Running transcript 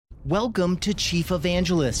Welcome to Chief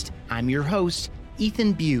Evangelist. I'm your host,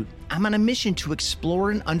 Ethan Butte. I'm on a mission to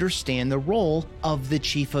explore and understand the role of the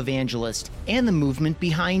Chief Evangelist and the movement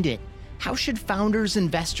behind it. How should founders,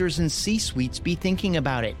 investors, and C-suites be thinking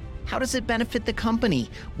about it? How does it benefit the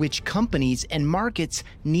company? Which companies and markets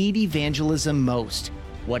need evangelism most?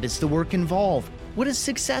 What does the work involve? What does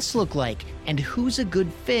success look like? And who's a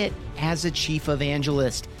good fit as a Chief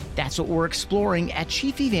Evangelist? That's what we're exploring at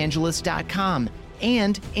chiefevangelist.com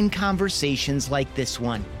and in conversations like this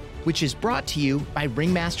one, which is brought to you by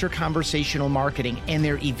Ringmaster Conversational Marketing and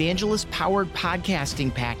their Evangelist-powered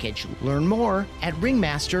podcasting package. Learn more at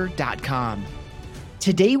ringmaster.com.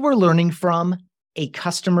 Today, we're learning from a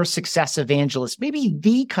customer success evangelist, maybe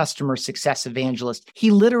the customer success evangelist.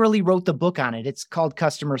 He literally wrote the book on it. It's called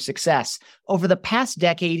Customer Success. Over the past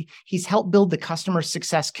decade, he's helped build the customer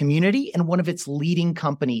success community in one of its leading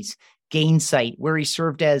companies, Gainsight, where he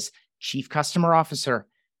served as Chief Customer Officer,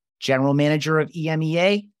 General Manager of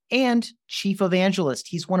EMEA, and Chief Evangelist.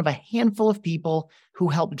 He's one of a handful of people who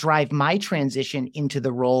helped drive my transition into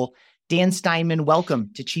the role. Dan Steinman, welcome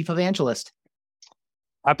to Chief Evangelist.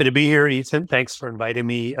 Happy to be here, Ethan. Thanks for inviting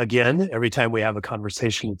me again. Every time we have a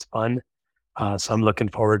conversation, it's fun. So I'm looking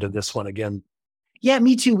forward to this one again. Yeah,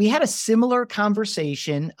 me too. We had a similar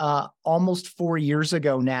conversation almost 4 years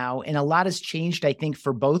ago now, and a lot has changed, I think,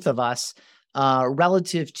 for both of us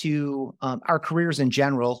relative to our careers in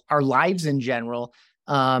general, our lives in general,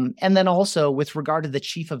 and then also with regard to the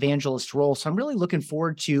Chief Evangelist role. So I'm really looking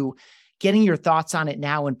forward to getting your thoughts on it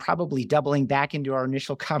now and probably doubling back into our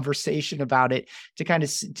initial conversation about it to kind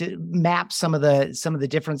of to map some of the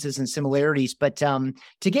differences and similarities. But to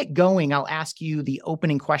get going, I'll ask you the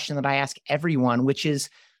opening question that I ask everyone, which is,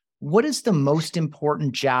 what is the most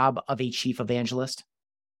important job of a Chief Evangelist?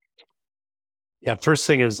 Yeah, first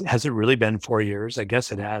thing is, has it really been 4 years? I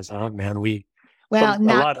guess it has, huh, man?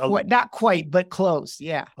 Not quite, but close.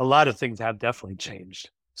 Yeah. A lot of things have definitely changed.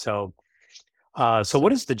 So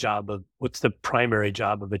what's the primary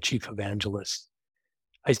job of a chief evangelist?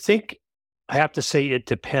 I think I have to say it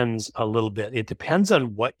depends a little bit. It depends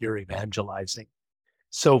on what you're evangelizing.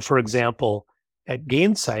 So for example, at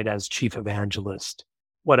Gainsight as chief evangelist,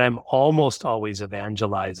 what I'm almost always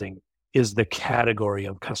evangelizing is the category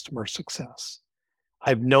of customer success.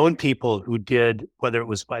 I've known people who did, whether it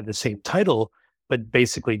was by the same title, but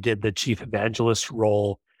basically did the chief evangelist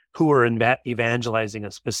role, who were evangelizing a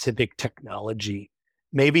specific technology,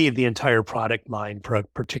 maybe the entire product line for a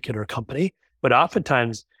particular company, but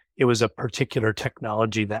oftentimes it was a particular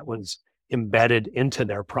technology that was embedded into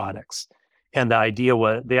their products. And the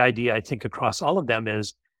idea I think across all of them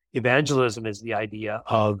is evangelism is the idea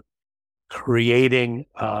of creating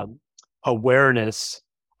awareness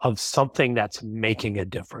of something that's making a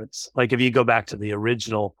difference. Like if you go back to the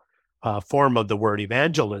original form of the word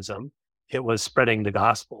evangelism, it was spreading the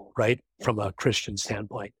gospel, right? From a Christian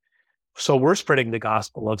standpoint. So we're spreading the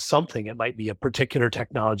gospel of something. It might be a particular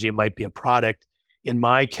technology. It might be a product. In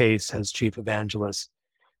my case, as chief evangelist,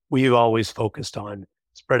 we've always focused on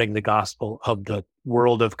spreading the gospel of the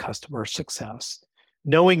world of customer success,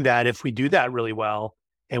 knowing that if we do that really well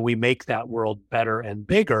and we make that world better and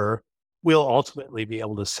bigger, we'll ultimately be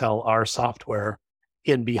able to sell our software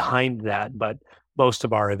in behind that. But most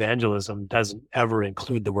of our evangelism doesn't ever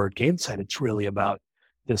include the word Gainsight. It's really about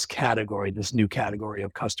this category, this new category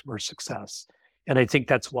of customer success. And I think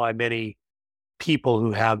that's why many people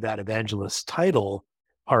who have that evangelist title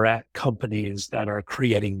are at companies that are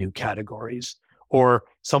creating new categories or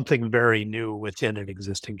something very new within an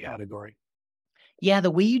existing category. Yeah,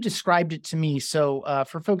 the way you described it to me. So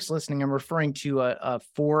for folks listening, I'm referring to a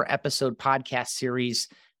 4-episode podcast series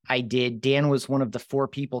I did. Dan was one of the 4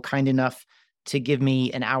 people kind enough to give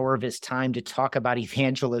me an hour of his time to talk about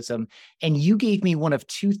evangelism. And you gave me one of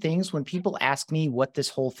 2 things. When people ask me what this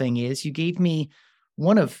whole thing is, you gave me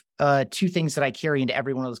one of 2 things that I carry into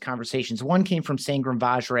every one of those conversations. One came from Sangram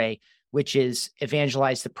Vajre, which is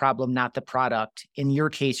evangelize the problem, not the product. In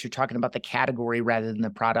your case, you're talking about the category rather than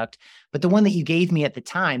the product. But the one that you gave me at the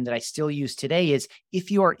time that I still use today is,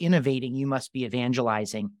 if you are innovating, you must be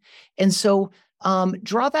evangelizing. And so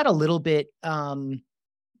draw that a little bit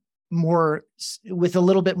more with a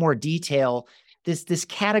little bit more detail, this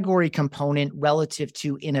category component relative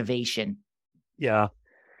to innovation. Yeah.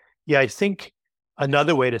 I think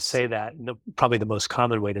another way to say that, and probably the most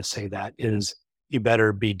common way to say that, is you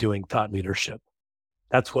better be doing thought leadership.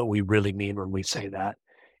 That's what we really mean when we say that.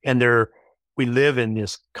 And we live in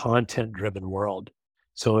this content-driven world.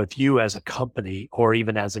 So if you as a company or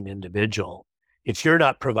even as an individual, if you're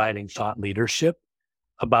not providing thought leadership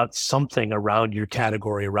about something around your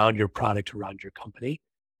category, around your product, around your company,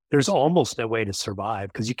 there's almost no way to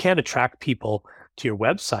survive because you can't attract people to your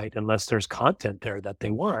website unless there's content there that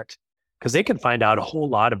they want, because they can find out a whole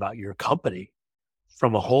lot about your company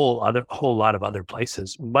from a whole lot of other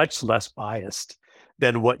places, much less biased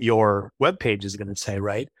than what your web page is going to say,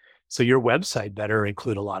 right? So your website better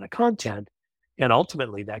include a lot of content. And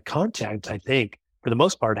ultimately that content, I think, for the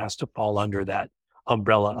most part, has to fall under that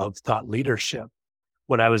umbrella of thought leadership.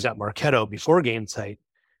 When I was at Marketo before Gainsight,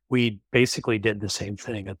 we basically did the same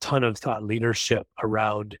thing, a ton of thought leadership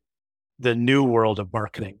around the new world of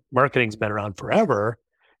marketing. Marketing's been around forever,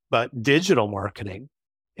 but digital marketing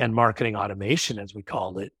and marketing automation, as we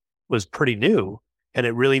called it, was pretty new. And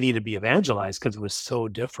it really needed to be evangelized because it was so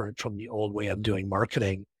different from the old way of doing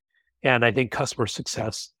marketing. And I think customer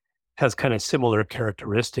success has kind of similar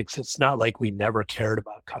characteristics. It's not like we never cared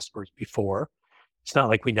about customers before. It's not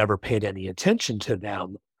like we never paid any attention to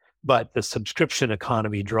them, but the subscription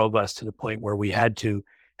economy drove us to the point where we had to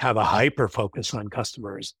have a hyper focus on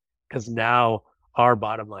customers because now our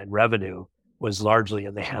bottom line revenue was largely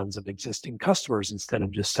in the hands of existing customers instead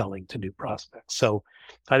of just selling to new prospects. So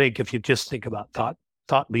I think if you just think about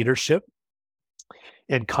thought leadership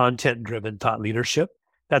and content-driven thought leadership,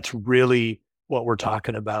 that's really what we're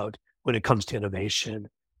talking about when it comes to innovation.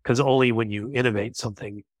 Because only when you innovate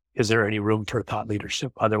something is there any room for thought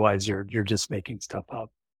leadership. Otherwise, you're just making stuff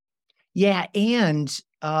up. Yeah, and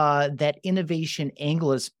that innovation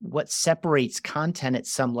angle is what separates content at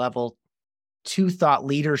some level to thought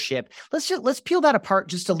leadership. Let's peel that apart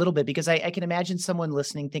just a little bit, because I can imagine someone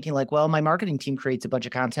listening thinking like, well, my marketing team creates a bunch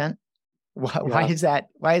of content. Why is that?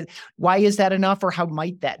 Why is that enough, or how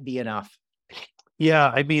might that be enough?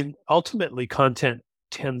 Yeah, I mean, ultimately, content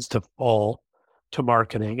tends to fall to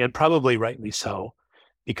marketing, and probably rightly so,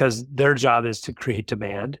 because their job is to create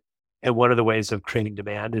demand. And one of the ways of creating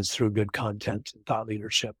demand is through good content and thought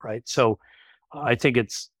leadership, right? So I think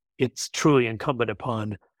it's truly incumbent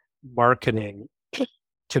upon marketing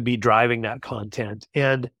to be driving that content.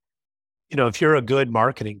 And, if you're a good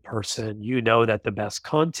marketing person, you know that the best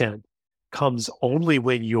content comes only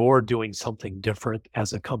when you're doing something different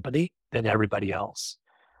as a company than everybody else.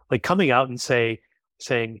 Like coming out and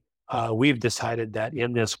saying, we've decided that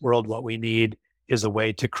in this world, what we need is a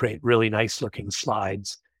way to create really nice looking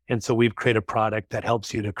slides. And so we've created a product that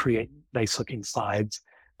helps you to create nice looking slides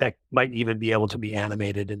that might even be able to be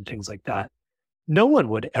animated and things like that. No one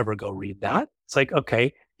would ever go read that. It's like,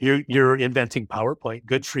 okay, you're inventing PowerPoint.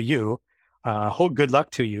 Good for you. Good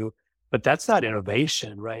luck to you. But that's not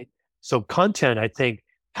innovation, right? So content, I think,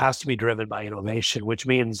 has to be driven by innovation, which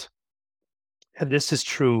means, and this is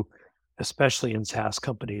true, especially in SaaS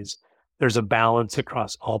companies, there's a balance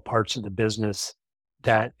across all parts of the business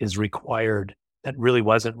that is required that really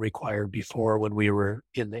wasn't required before when we were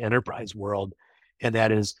in the enterprise world. And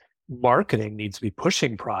that is marketing needs to be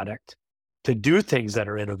pushing product to do things that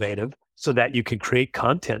are innovative so that you can create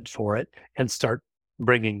content for it and start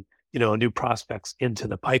bringing, new prospects into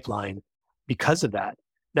the pipeline because of that.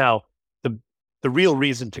 Now, the real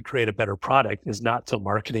reason to create a better product is not so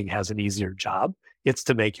marketing has an easier job. It's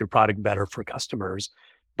to make your product better for customers.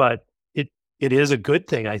 But it is a good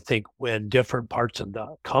thing, I think, when different parts of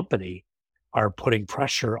the company are putting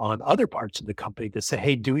pressure on other parts of the company to say,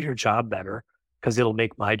 hey, do your job better because it'll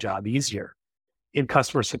make my job easier. In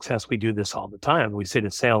customer success, we do this all the time. We say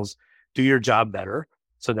to sales, do your job better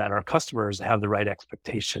so that our customers have the right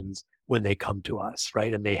expectations when they come to us,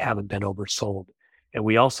 right? And they haven't been oversold. And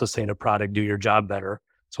we also say to product, do your job better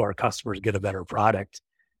so our customers get a better product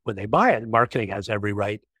when they buy it. And marketing has every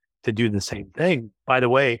right to do the same thing. By the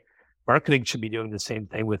way, marketing should be doing the same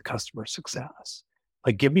thing with customer success.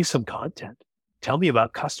 Like, give me some content. Tell me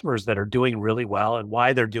about customers that are doing really well and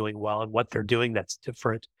why they're doing well and what they're doing that's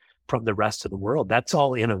different from the rest of the world. That's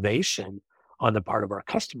all innovation on the part of our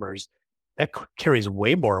customers. That carries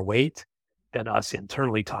way more weight than us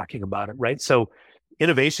internally talking about it, right? So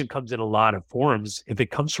innovation comes in a lot of forms. If it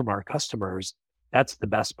comes from our customers, that's the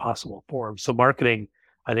best possible form. So marketing,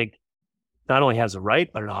 I think, not only has a right,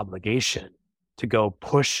 but an obligation to go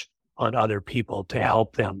push on other people to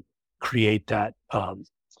help them create that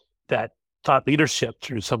thought leadership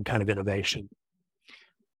through some kind of innovation.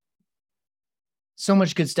 So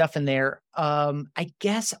much good stuff in there. I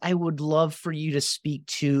guess I would love for you to speak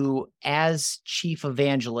to, as chief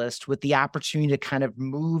evangelist, with the opportunity to kind of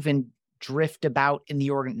move and drift about in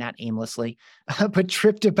the not aimlessly, but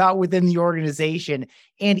drift about within the organization,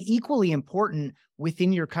 and equally important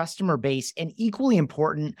within your customer base, and equally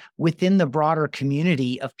important within the broader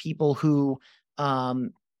community of people who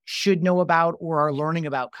should know about or are learning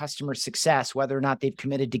about customer success, whether or not they've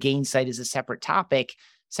committed to Gainsight is a separate topic.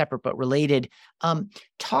 separate but related.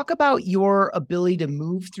 Talk about your ability to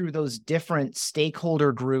move through those different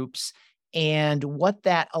stakeholder groups and what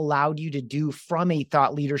that allowed you to do from a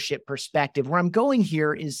thought leadership perspective. Where I'm going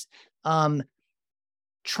here is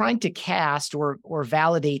trying to cast or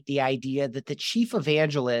validate the idea that the chief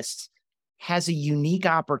evangelist has a unique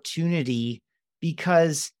opportunity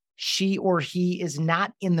because she or he is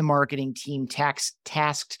not in the marketing team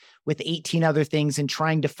tasked with 18 other things and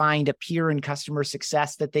trying to find a peer in customer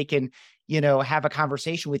success that they can, have a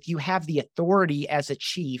conversation with. You have the authority as a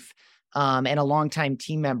chief and a longtime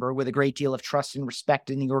team member with a great deal of trust and respect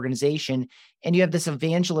in the organization. And you have this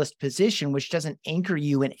evangelist position, which doesn't anchor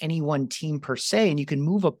you in any one team per se. And you can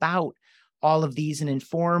move about all of these and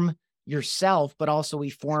inform yourself, but also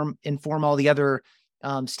inform all the other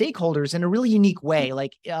stakeholders in a really unique way.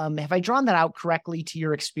 Like, have I drawn that out correctly to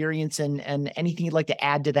your experience, and anything you'd like to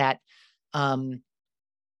add to that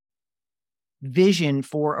vision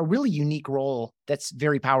for a really unique role that's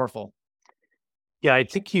very powerful? Yeah, I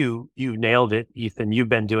think you nailed it, Ethan. You've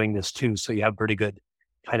been doing this too, so you have a pretty good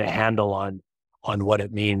kind of handle on what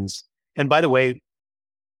it means. And by the way,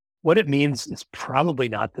 what it means is probably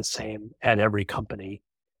not the same at every company.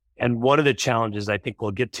 And one of the challenges I think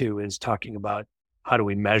we'll get to is talking about how do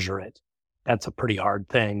we measure it. That's a pretty hard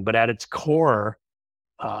thing. But at its core,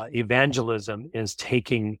 evangelism is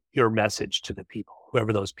taking your message to the people,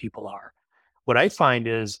 whoever those people are. What I find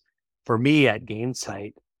is, for me at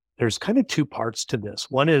Gainsight, there's kind of two parts to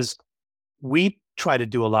this. One is we try to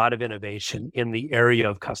do a lot of innovation in the area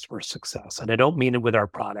of customer success. And I don't mean it with our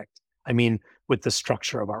product. I mean with the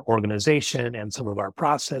structure of our organization and some of our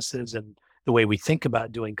processes and the way we think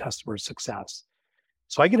about doing customer success.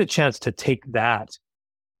 So I get a chance to take that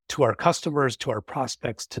to our customers, to our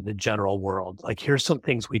prospects, to the general world. Like, here's some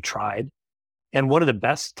things we tried. And one of the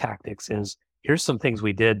best tactics is, here's some things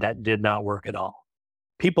we did that did not work at all.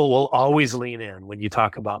 People will always lean in when you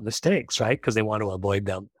talk about mistakes, right? Because they want to avoid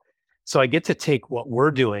them. So I get to take what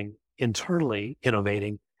we're doing internally,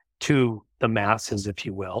 innovating, to the masses, if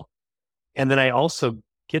you will. And then I also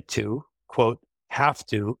get to, quote, have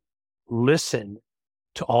to listen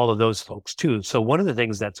to all of those folks too. So one of the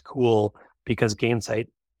things that's cool, because Gainsight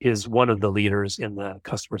is one of the leaders in the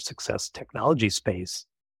customer success technology space,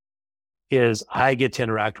 is I get to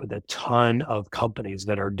interact with a ton of companies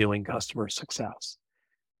that are doing customer success.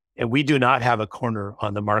 And we do not have a corner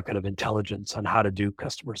on the market of intelligence on how to do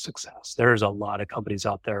customer success. There's a lot of companies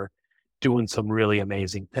out there doing some really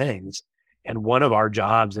amazing things. And one of our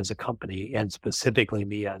jobs as a company, and specifically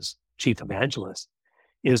me as chief evangelist,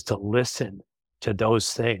 is to listen to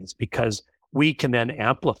those things, because we can then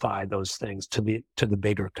amplify those things to the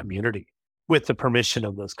bigger community with the permission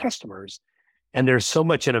of those customers. And there's so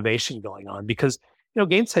much innovation going on because,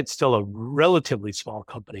 Gainsight's still a relatively small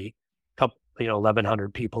company,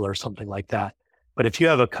 1,100 people or something like that. But if you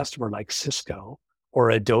have a customer like Cisco or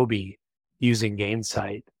Adobe using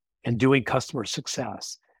Gainsight and doing customer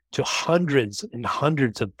success to hundreds and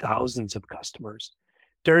hundreds of thousands of customers,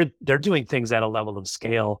 they're doing things at a level of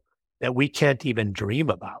scale that we can't even dream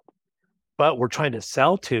about. But we're trying to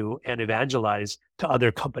sell to and evangelize to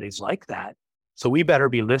other companies like that. So we better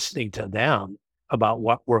be listening to them about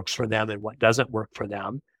what works for them and what doesn't work for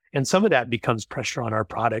them. And some of that becomes pressure on our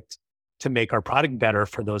product to make our product better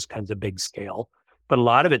for those kinds of big scale. But a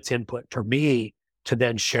lot of it's input for me to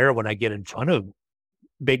then share when I get in front of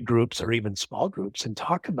big groups or even small groups and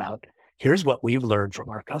talk about, here's what we've learned from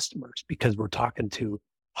our customers, because we're talking to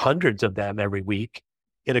hundreds of them every week.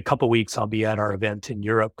 In a couple of weeks, I'll be at our event in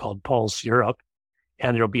Europe called Pulse Europe,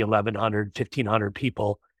 and there'll be 1,100, 1,500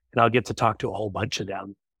 people, and I'll get to talk to a whole bunch of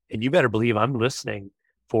them. And you better believe I'm listening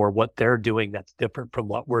for what they're doing that's different from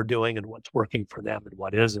what we're doing and what's working for them and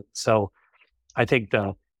what isn't. So I think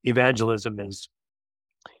the evangelism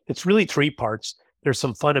it's really three parts. There's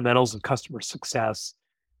some fundamentals of customer success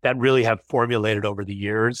that really have formulated over the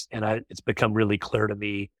years, and it's become really clear to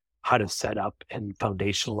me how to set up and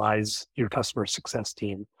foundationalize your customer success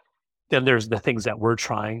team. Then there's the things that we're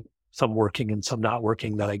trying, some working and some not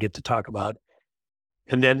working, that I get to talk about.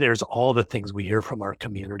 And then there's all the things we hear from our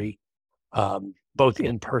community, both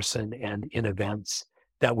in person and in events,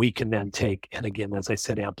 that we can then take and, again, as I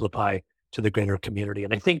said, amplify to the greater community.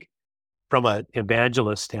 And I think from an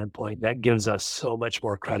evangelist standpoint, that gives us so much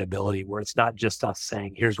more credibility, where it's not just us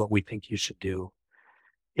saying, here's what we think you should do.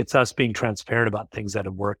 It's us being transparent about things that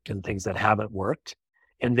have worked and things that haven't worked,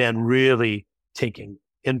 and then really taking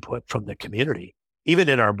input from the community. Even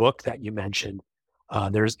in our book that you mentioned,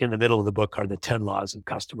 there's, in the middle of the book are the 10 laws of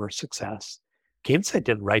customer success. Gainsight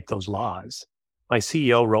didn't write those laws. My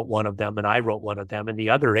CEO wrote one of them and I wrote one of them, and the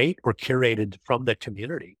other 8 were curated from the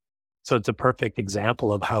community. So it's a perfect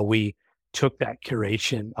example of how we took that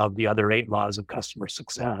curation of the other 8 laws of customer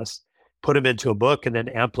success, put them into a book, and then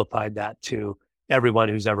amplified that to everyone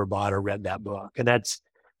who's ever bought or read that book. And that's,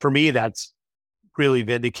 for me, that's really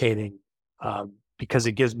vindicating, because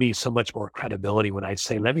it gives me so much more credibility when I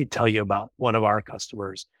say, let me tell you about one of our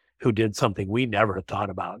customers who did something we never thought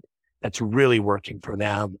about that's really working for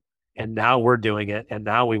them. And now we're doing it. And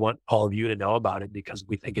now we want all of you to know about it because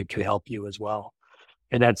we think it could help you as well.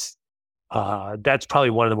 And that's probably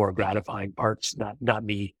one of the more gratifying parts, not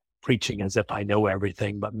me preaching as if I know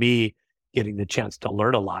everything, but me getting the chance to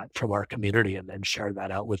learn a lot from our community and then share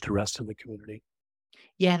that out with the rest of the community.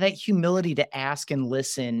 Yeah, that humility to ask and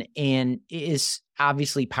listen and is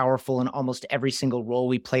obviously powerful in almost every single role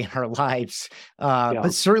we play in our lives,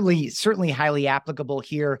 but certainly highly applicable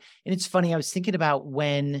here. And it's funny, I was thinking about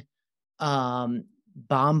when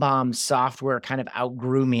BombBomb software kind of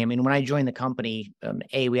outgrew me. I mean, when I joined the company,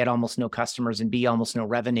 A, we had almost no customers, and B, almost no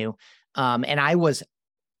revenue. And I was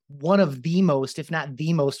one of the most, if not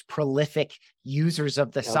the most prolific users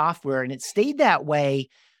of the software. And it stayed that way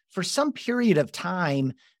for some period of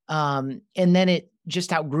time. And then it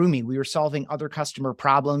just outgrew me. We were solving other customer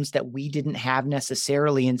problems that we didn't have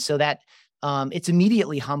necessarily. And so that it's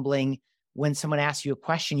immediately humbling when someone asks you a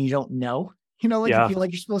question you don't know. You know, like you feel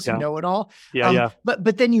like you're supposed to know it all.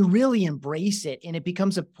 But then you really embrace it, and it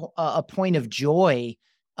becomes a point of joy,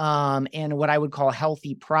 and what I would call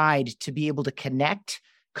healthy pride to be able to connect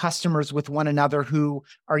customers with one another who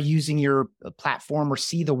are using your platform or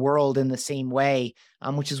see the world in the same way,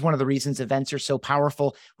 which is one of the reasons events are so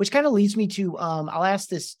powerful, which kind of leads me to, I'll ask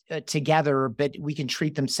this together, but we can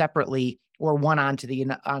treat them separately or one onto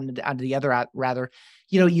the other rather.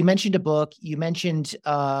 You know, you mentioned a book, you mentioned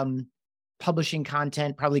publishing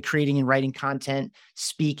content, probably creating and writing content,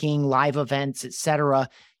 speaking, live events, etc.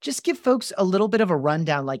 Just give folks a little bit of a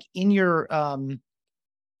rundown, like in your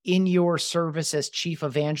service as chief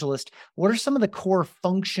evangelist, what are some of the core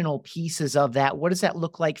functional pieces of that? What does that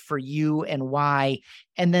look like for you and why?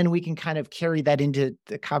 And then we can kind of carry that into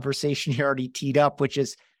the conversation you already teed up, which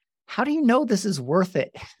is, how do you know this is worth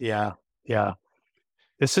it? Yeah.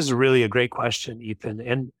 This is really a great question, Ethan.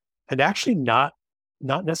 And actually not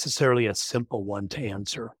necessarily a simple one to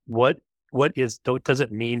answer. What does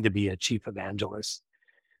it mean to be a chief evangelist?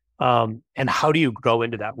 And how do you grow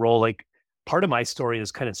into that role? Like, part of my story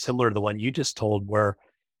is kind of similar to the one you just told, where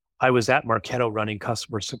I was at Marketo running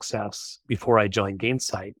customer success before I joined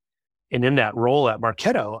Gainsight. And in that role at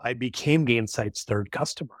Marketo, I became Gainsight's 3rd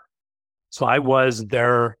customer. So I was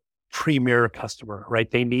their premier customer, right?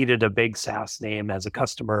 They needed a big SaaS name as a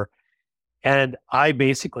customer. And I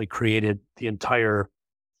basically created the entire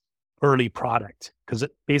early product, because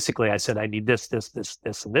basically I said, I need this,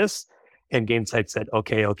 and this. And Gainsight said,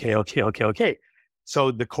 okay.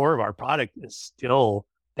 So the core of our product is still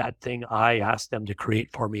that thing I asked them to create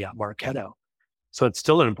for me at Marketo. So it's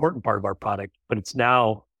still an important part of our product, but it's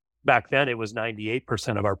now, back then it was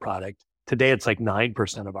 98% of our product. Today it's like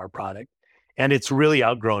 9% of our product. And it's really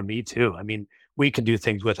outgrown me too. I mean, we can do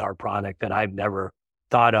things with our product that I've never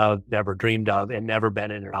thought of, never dreamed of, and never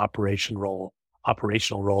been in an operational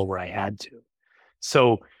role where I had to.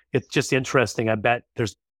 So it's just interesting. I bet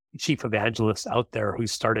there's chief evangelists out there who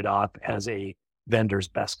started off as a vendor's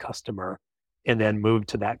best customer and then moved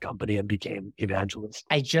to that company and became evangelist.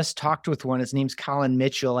 I just talked with one. His name's Colin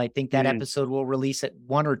Mitchell. I think that episode will release at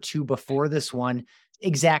 1 or 2 before this one.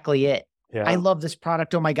 Exactly it. Yeah. I love this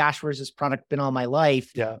product. Oh my gosh, where's this product been all my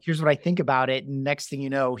life? Yeah. Here's what I think about it. And next thing you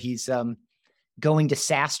know, he's going to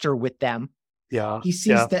SaaStr with them. Yeah. He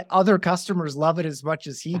sees that other customers love it as much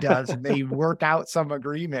as he does, and they work out some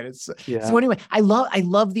agreement. So anyway, I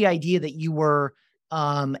love the idea that you were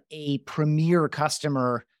a premier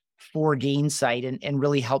customer for Gainsight and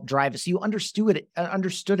really helped drive it. So you understood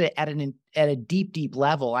it at a deep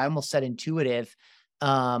level. I almost said intuitive.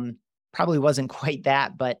 Probably wasn't quite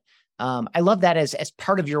that, but I love that as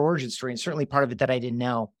part of your origin story, and certainly part of it that I didn't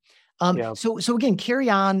know. So again, carry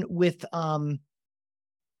on with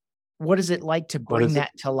what is it like to bring that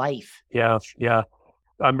to life? Yeah.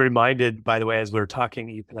 I'm reminded, by the way, as we were talking,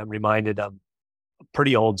 Ethan, I'm reminded of a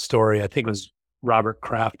pretty old story. I think it was Robert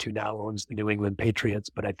Kraft, who now owns the New England Patriots,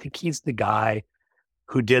 but I think he's the guy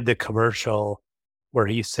who did the commercial where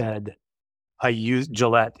he said, I used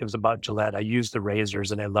Gillette. It was about Gillette. I used the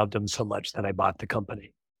razors and I loved them so much that I bought the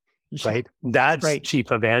company. Right. That's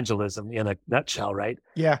chief evangelism in a nutshell, right?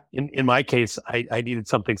 Yeah. In my case, I needed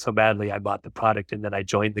something so badly, I bought the product and then I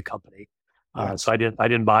joined the company. So I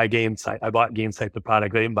didn't buy Gainsight. I bought Gainsight, the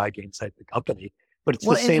product. I didn't buy Gainsight, the company. But it's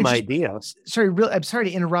the same idea. I'm sorry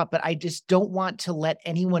to interrupt, but I just don't want to let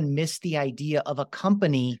anyone miss the idea of a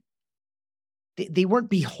company they weren't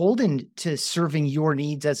beholden to serving your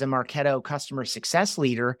needs as a Marketo customer success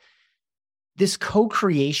leader. This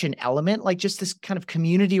co-creation element, like just this kind of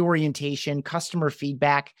community orientation, customer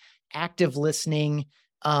feedback, active listening,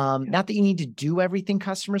 not that you need to do everything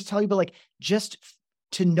customers tell you, but like just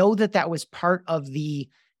to know that that was part of the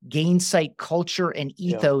Gainsight culture and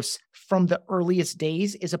ethos from the earliest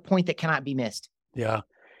days is a point that cannot be missed. Yeah.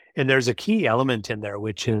 And there's a key element in there,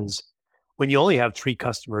 which is when you only have 3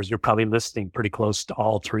 customers, you're probably listening pretty close to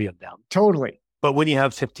all 3 of them. Totally. But when you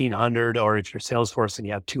have 1,500, or if you're Salesforce and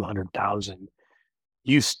you have 200,000,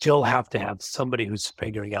 you still have to have somebody who's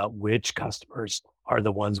figuring out which customers are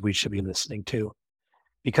the ones we should be listening to.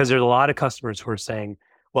 Because there's a lot of customers who are saying,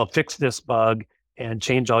 well, fix this bug and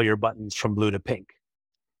change all your buttons from blue to pink.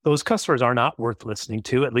 Those customers are not worth listening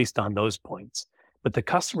to, at least on those points. But the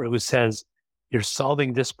customer who says, you're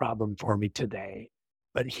solving this problem for me today,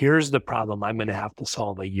 but here's the problem I'm going to have to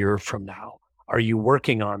solve a year from now. Are you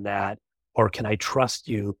working on that? Or can I trust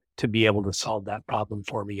you to be able to solve that problem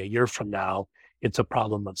for me a year from now? It's a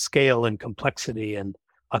problem of scale and complexity and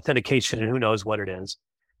authentication and who knows what it is.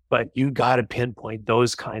 But you got to pinpoint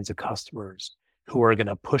those kinds of customers who are going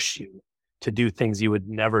to push you to do things you would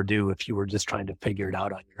never do if you were just trying to figure it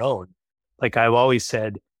out on your own. Like I've always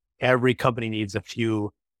said, every company needs a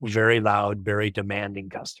few very loud, very demanding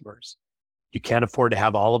customers. You can't afford to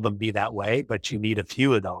have all of them be that way, but you need a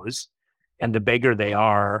few of those. And the bigger they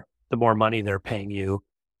are, the more money they're paying you,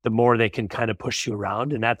 the more they can kind of push you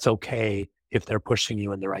around. And that's okay if they're pushing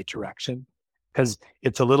you in the right direction. Because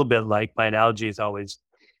it's a little bit like, my analogy is always,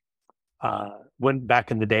 when back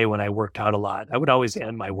in the day when I worked out a lot, I would always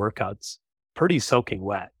end my workouts pretty soaking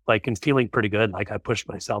wet, like, and feeling pretty good. Like I pushed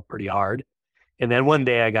myself pretty hard. And then one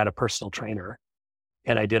day I got a personal trainer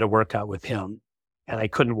and I did a workout with him and I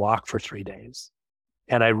couldn't walk for 3 days.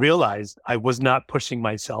 And I realized I was not pushing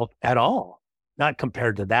myself at all, not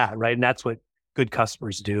compared to that, right? And that's what good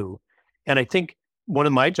customers do. And I think one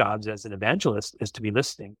of my jobs as an evangelist is to be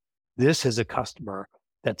listening. This is a customer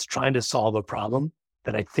that's trying to solve a problem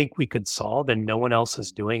that I think we could solve and no one else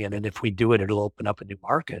is doing it. And if we do it, it'll open up a new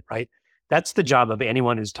market, right? That's the job of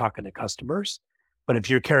anyone who's talking to customers. But if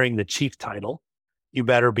you're carrying the chief title, you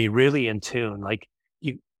better be really in tune. Like,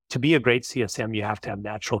 to be a great CSM, you have to have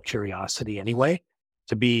natural curiosity anyway.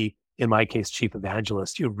 To be, in my case, chief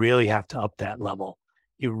evangelist, you really have to up that level.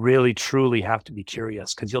 You really, truly have to be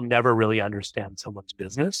curious, because you'll never really understand someone's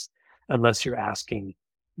business unless you're asking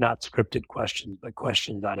not scripted questions, but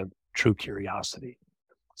questions out of true curiosity.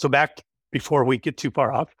 So back, before we get too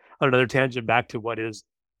far off on another tangent, back to what is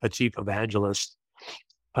a chief evangelist.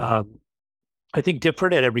 I think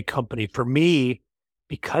different at every company. For me,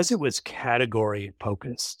 because it was category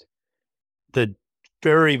focused, the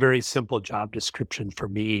very, very simple job description for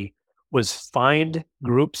me was find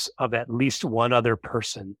groups of at least one other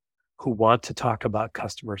person who want to talk about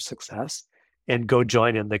customer success and go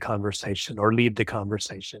join in the conversation or lead the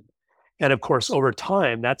conversation. And of course, over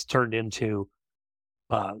time, that's turned into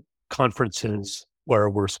conferences where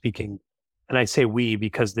we're speaking. And I say we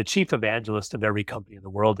because the chief evangelist of every company in the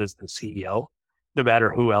world is the CEO. No matter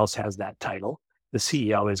who else has that title, the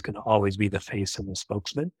CEO is going to always be the face and the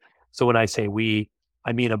spokesman. So when I say we,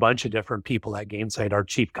 I mean a bunch of different people at Gainsight. Our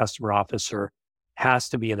chief customer officer has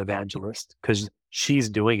to be an evangelist because she's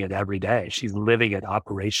doing it every day. She's living it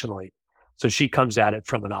operationally. So she comes at it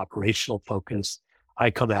from an operational focus.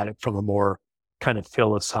 I come at it from a more kind of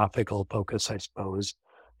philosophical focus, I suppose.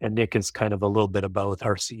 And Nick is kind of a little bit of both,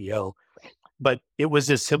 our CEO. But it was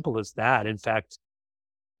as simple as that. In fact,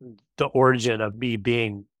 the origin of me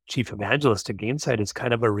being chief evangelist at Gainsight is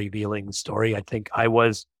kind of a revealing story. I think I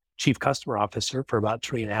was chief customer officer for about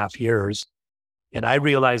 3.5 years. And I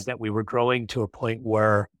realized that we were growing to a point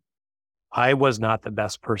where I was not the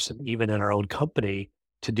best person, even in our own company,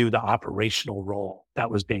 to do the operational role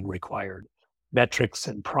that was being required. Metrics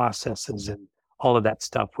and processes and all of that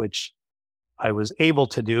stuff, which I was able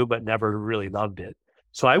to do, but never really loved it.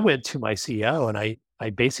 So I went to my CEO and I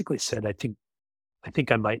basically said, I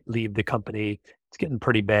think I might leave the company. It's getting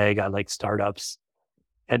pretty big. I like startups.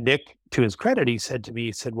 And Nick, to his credit, he said to me,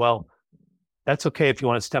 he said, well, that's okay if you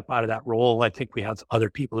want to step out of that role. I think we have other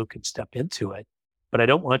people who can step into it, but I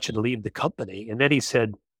don't want you to leave the company. And then he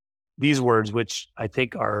said these words, which I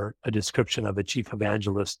think are a description of a chief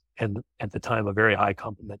evangelist, and at the time, a very high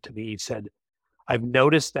compliment to me. He said, I've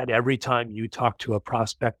noticed that every time you talk to a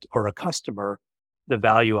prospect or a customer, the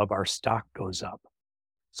value of our stock goes up.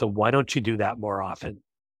 So why don't you do that more often?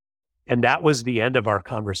 And that was the end of our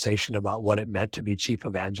conversation about what it meant to be chief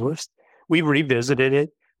evangelist. We revisited it.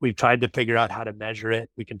 We've tried to figure out how to measure it.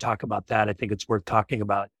 We can talk about that. I think it's worth talking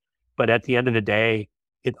about. But at the end of the day,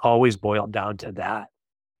 it always boiled down to that.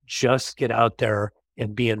 Just get out there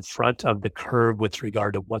and be in front of the curve with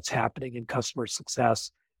regard to what's happening in customer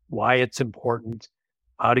success, why it's important,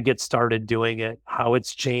 how to get started doing it, how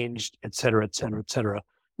it's changed, et cetera, et cetera, et cetera,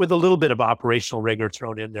 with a little bit of operational rigor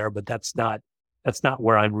thrown in there. But that's not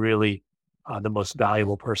where I'm really the most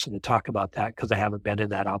valuable person to talk about that, because I haven't been in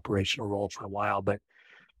that operational role for a while. But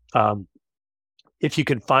um, if you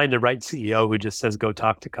can find the right CEO who just says, go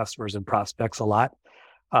talk to customers and prospects a lot,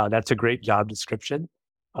 that's a great job description.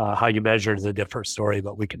 How you measure is a different story,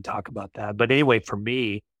 but we can talk about that. But anyway, for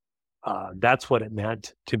me, that's what it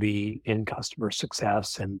meant to be in customer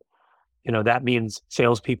success. And, that means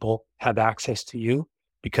salespeople have access to you,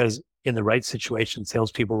 because in the right situation,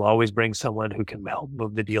 salespeople will always bring someone who can help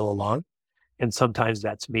move the deal along. And sometimes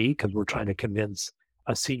that's me, because we're trying to convince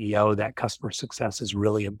a CEO that customer success is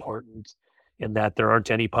really important and that there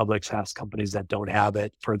aren't any public SaaS companies that don't have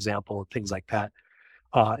it, for example, things like that.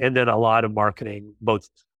 And then a lot of marketing, both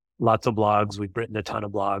lots of blogs. We've written a ton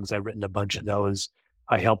of blogs. I've written a bunch of those.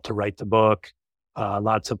 I helped to write the book,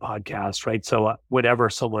 lots of podcasts, right? So whenever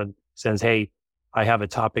someone says, hey, I have a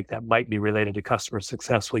topic that might be related to customer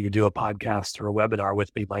success, will you do a podcast or a webinar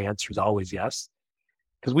with me? My answer is always yes,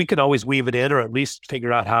 because we can always weave it in, or at least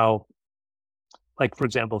figure out how, like, for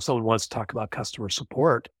example, if someone wants to talk about customer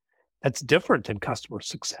support, that's different than customer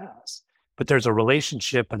success. But there's a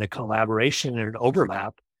relationship and a collaboration and an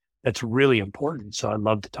overlap that's really important. So I'd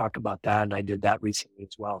love to talk about that. And I did that recently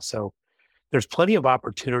as well. So there's plenty of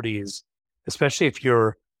opportunities, especially if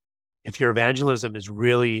your evangelism is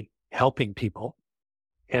really helping people.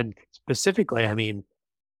 And specifically, I mean,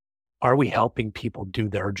 are we helping people do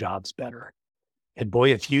their jobs better? And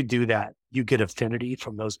boy, if you do that, you get affinity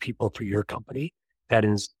from those people for your company. That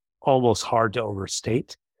is almost hard to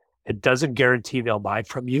overstate. It doesn't guarantee they'll buy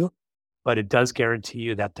from you, but it does guarantee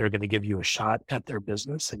you that they're going to give you a shot at their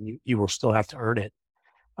business, and you will still have to earn it.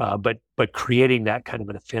 But creating that kind of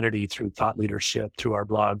an affinity through thought leadership, through our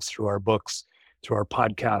blogs, through our books, through our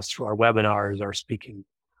podcasts, through our webinars,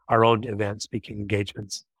 our own event speaking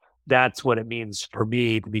engagements. That's what it means for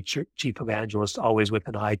me to be chief evangelist, always with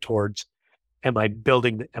an eye towards, am I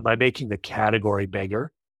making the category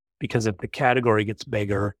bigger? Because if the category gets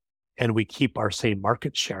bigger and we keep our same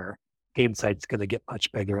market share, Gainsight's going to get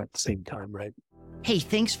much bigger at the same time, right? Hey,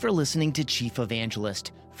 thanks for listening to Chief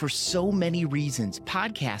Evangelist. For so many reasons,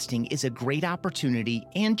 podcasting is a great opportunity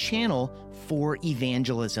and channel for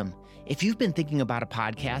evangelism. If you've been thinking about a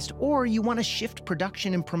podcast, or you want to shift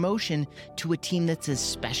production and promotion to a team that's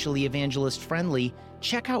especially evangelist friendly,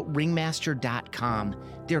 check out ringmaster.com.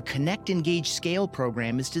 Their Connect, Engage, Scale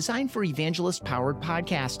program is designed for evangelist-powered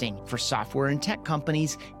podcasting for software and tech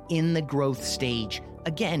companies in the growth stage.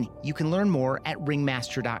 Again, you can learn more at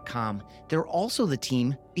ringmaster.com. They're also the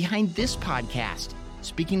team behind this podcast.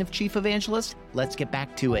 Speaking of Chief Evangelist, let's get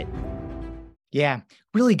back to it. Yeah,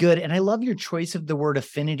 really good. And I love your choice of the word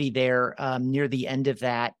affinity there near the end of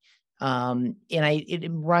that. It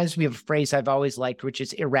reminds me of a phrase I've always liked, which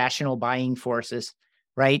is irrational buying forces,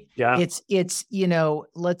 right? Yeah. It's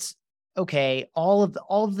all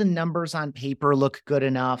of the numbers on paper look good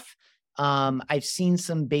enough. I've seen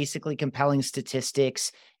some basically compelling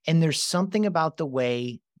statistics, and there's something about the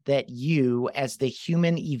way that you, as the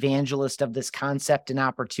human evangelist of this concept and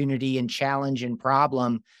opportunity and challenge and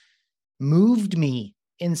problem, moved me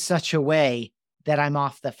in such a way that I'm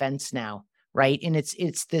off the fence now, right? And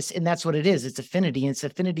it's this, and that's what it is. It's affinity, and it's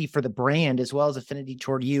affinity for the brand as well as affinity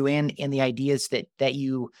toward you and the ideas that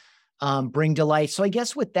you bring to life. So I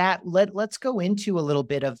guess with that, let's go into a little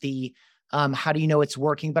bit of the how do you know it's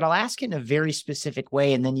working? But I'll ask it in a very specific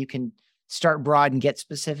way, and then you can start broad and get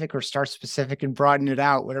specific, or start specific and broaden it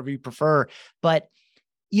out, whatever you prefer. But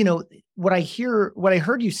what I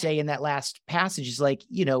heard you say in that last passage is like,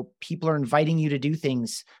 people are inviting you to do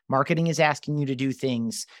things. Marketing is asking you to do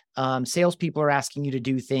things. Salespeople are asking you to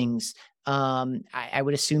do things. I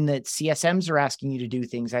would assume that CSMs are asking you to do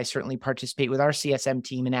things. I certainly participate with our CSM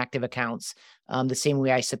team in active accounts, the same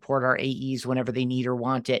way I support our AEs whenever they need or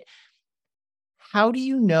want it. How do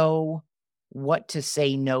you know what to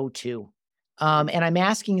say no to? And I'm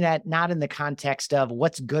asking that not in the context of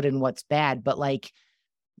what's good and what's bad, but like,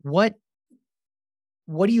 what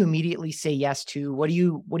do you immediately say yes to? What do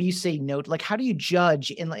you say no to? Like, how do you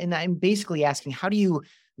judge? And I'm basically asking, how do you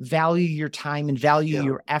value your time and value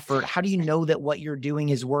your effort? How do you know that what you're doing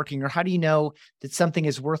is working? Or how do you know that something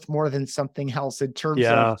is worth more than something else in terms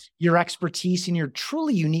of your expertise and your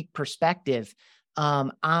truly unique perspective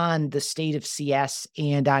on the state of CS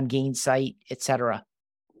and on Gainsight, et cetera?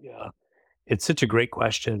 Yeah, it's such a great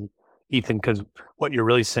question, Ethan, because what you're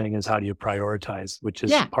really saying is, how do you prioritize, which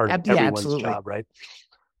is part of everyone's job, right?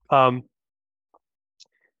 Um,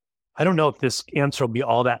 I don't know if this answer will be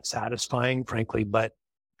all that satisfying, frankly, but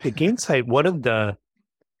at Gainsight, one of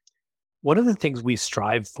the things we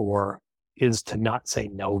strive for is to not say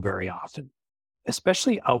no very often,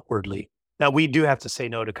 especially outwardly. Now, we do have to say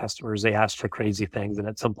no to customers. They ask for crazy things, and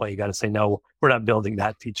at some point, you got to say no. We're not building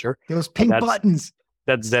that feature. Those pink buttons.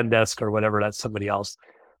 That's Zendesk or whatever. That's somebody else.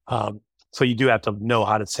 So you do have to know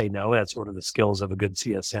how to say no. That's one of the skills of a good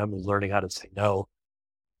CSM, is learning how to say no.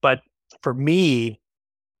 But for me,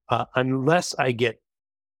 unless I get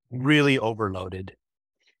really overloaded,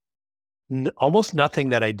 almost nothing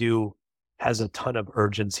that I do has a ton of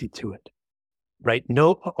urgency to it, right?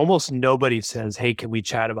 Almost nobody says, "Hey, can we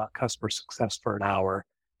chat about customer success for an hour?"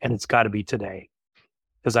 And it's got to be today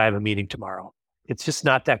because I have a meeting tomorrow. It's just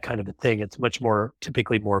not that kind of a thing. It's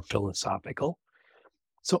typically more philosophical.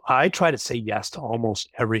 So I try to say yes to almost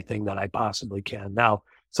everything that I possibly can. Now,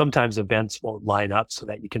 sometimes events won't line up so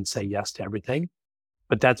that you can say yes to everything,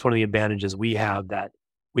 but that's one of the advantages we have, that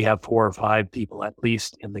we have 4 or 5 people at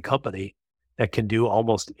least in the company that can do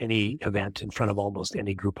almost any event in front of almost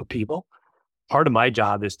any group of people. Part of my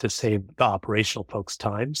job is to save the operational folks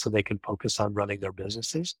time so they can focus on running their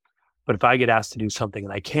businesses. But if I get asked to do something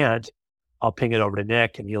and I can't, I'll ping it over to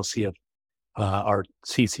Nick, and he'll see if our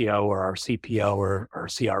CCO or our CPO or our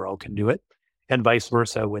CRO can do it. And vice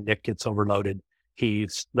versa, when Nick gets overloaded, he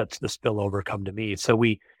lets the spillover come to me. So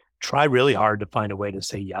we try really hard to find a way to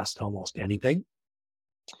say yes to almost anything.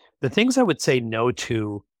 The things I would say no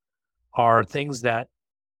to are things that,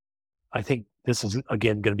 I think this is,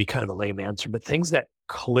 again, going to be kind of a lame answer, but things that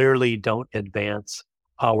clearly don't advance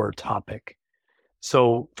our topic.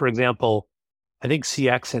 So, for example, I think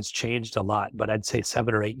CX has changed a lot, but I'd say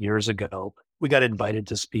 7 or 8 years ago, we got invited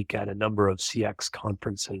to speak at a number of CX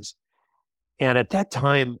conferences. And at that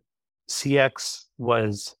time, CX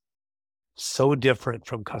was so different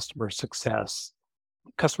from customer success.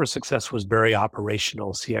 Customer success was very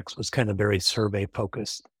operational. CX was kind of very survey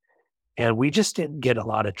focused. And we just didn't get a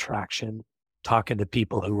lot of traction talking to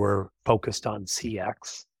people who were focused on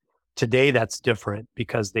CX. Today, that's different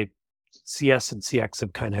because CS and CX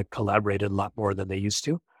have kind of collaborated a lot more than they used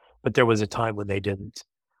to, but there was a time when they didn't.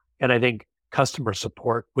 And I think customer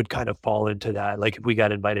support would kind of fall into that. Like if we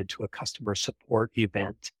got invited to a customer support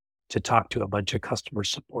event to talk to a bunch of customer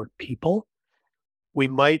support people, we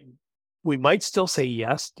might still say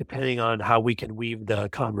yes, depending on how we can weave the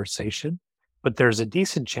conversation. But there's a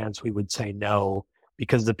decent chance we would say no,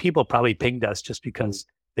 because the people probably pinged us just because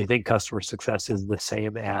they think customer success is the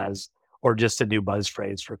same as, or just a new buzz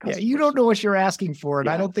phrase for customers. Yeah, you don't know what you're asking for, and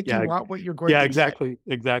I don't think you want what you're going to get.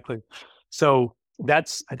 Exactly. So I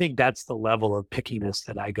think that's the level of pickiness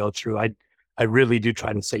that I go through. I really do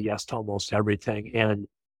try to say yes to almost everything. And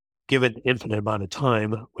given an infinite amount of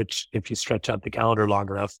time, which if you stretch out the calendar long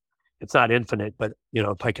enough, it's not infinite, but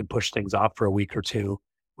if I can push things off for a week or two,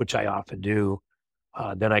 which I often do,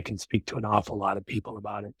 then I can speak to an awful lot of people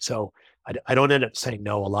about it. So I don't end up saying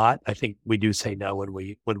no a lot. I think we do say no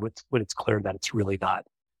when it's clear that it's really not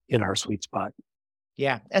in our sweet spot.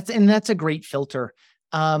 Yeah, that's a great filter.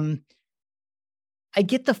 I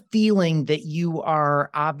get the feeling that you are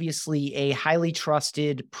obviously a highly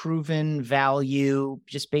trusted, proven value,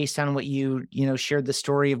 just based on what you shared the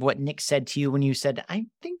story of what Nick said to you when you said, "I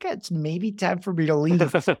think it's maybe time for me to leave."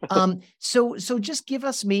 So just give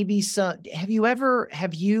us maybe some. Have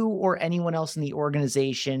you or anyone else in the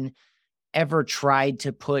organization ever tried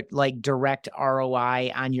to put like direct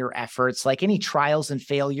ROI on your efforts? Like any trials and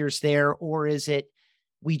failures there, or is it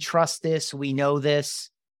we trust this, we know this?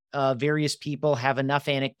 Various people have enough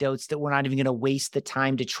anecdotes that we're not even going to waste the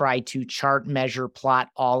time to try to chart, measure, plot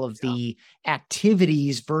all of the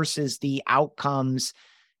activities versus the outcomes.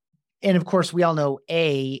 And of course, we all know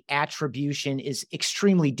attribution is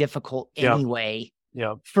extremely difficult anyway.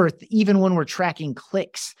 Yeah. For even when we're tracking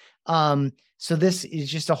clicks. So this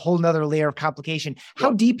is just a whole nother layer of complication.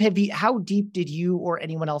 How deep did you or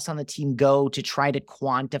anyone else on the team go to try to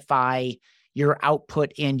quantify your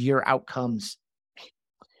output and your outcomes?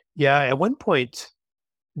 Yeah, at one point,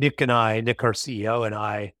 Nick, our CEO, and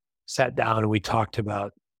I sat down and we talked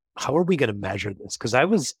about how are we going to measure this? Because I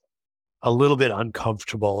was a little bit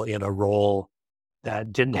uncomfortable in a role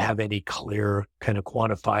that didn't have any clear kind of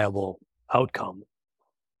quantifiable outcome.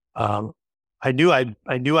 I knew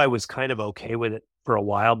I was kind of okay with it for a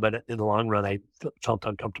while, but in the long run, I felt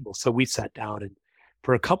uncomfortable. So we sat down, and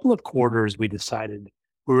for a couple of quarters, we decided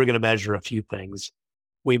we were going to measure a few things.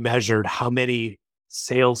 We measured how many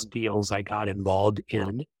sales deals I got involved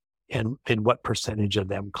in and what percentage of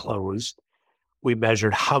them closed. We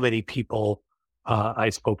measured how many people I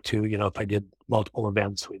spoke to. If I did multiple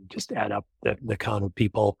events, we'd just add up the count of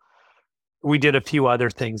people. We did a few other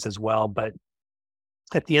things as well, but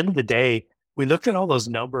at the end of the day, we looked at all those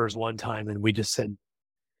numbers one time and we just said,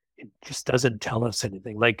 it just doesn't tell us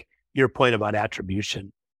anything. Like your point about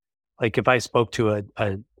attribution. Like if I spoke to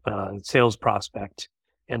a sales prospect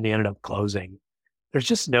and they ended up closing, there's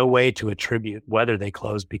just no way to attribute whether they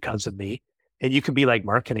closed because of me. And you can be like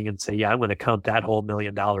marketing and say, yeah, I'm going to count that whole $1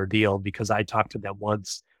 million deal because I talked to them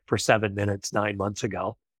once for 7 minutes 9 months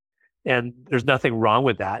ago. And there's nothing wrong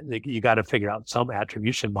with that. You got to figure out some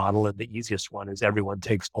attribution model. And the easiest one is everyone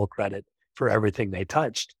takes full credit for everything they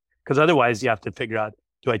touched. Because otherwise you have to figure out,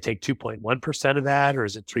 do I take 2.1% of that or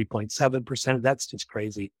is it 3.7%? That's just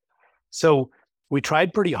crazy. So we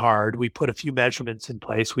tried pretty hard. We put a few measurements in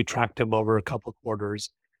place. We tracked them over a couple of quarters.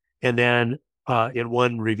 And then in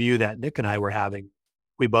one review that Nick and I were having,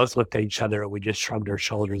 we both looked at each other and we just shrugged our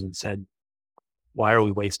shoulders and said, why are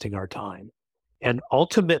we wasting our time? And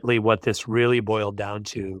ultimately, what this really boiled down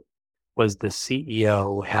to was the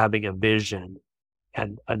CEO having a vision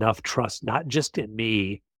and enough trust, not just in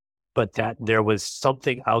me, but that there was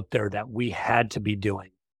something out there that we had to be doing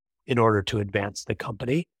in order to advance the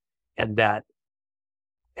company. And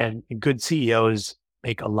good CEOs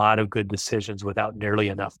make a lot of good decisions without nearly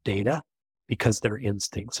enough data because their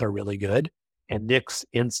instincts are really good. And Nick's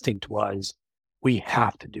instinct was, we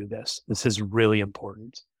have to do this. This is really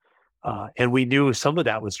important. And we knew some of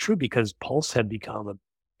that was true because Pulse had become a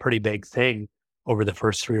pretty big thing over the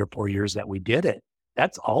first 3 or 4 years that we did it.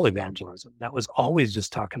 That's all evangelism. That was always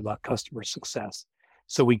just talking about customer success.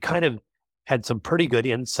 So we kind of had some pretty good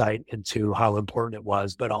insight into how important it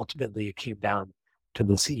was, but ultimately it came down to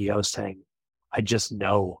the CEO saying, I just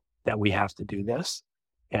know that we have to do this.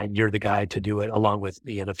 And you're the guy to do it along with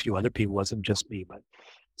me and a few other people. It wasn't just me, but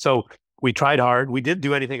so we tried hard. We didn't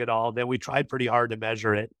do anything at all. Then we tried pretty hard to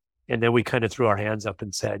measure it. And then we kind of threw our hands up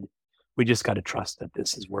and said, we just got to trust that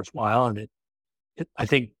this is worthwhile. And I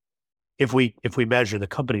think if we measure the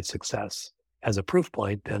company's success as a proof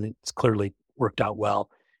point, then it's clearly worked out well.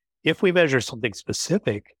 If we measure something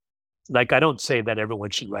specific, like I don't say that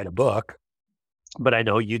everyone should write a book, but I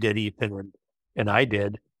know you did, Ethan, and I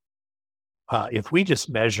did. If we just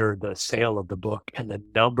measure the sale of the book and the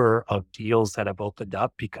number of deals that have opened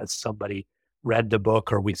up because somebody read the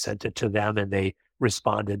book or we sent it to them and they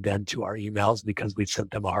responded then to our emails because we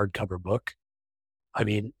sent them a hardcover book. I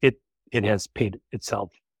mean, it has paid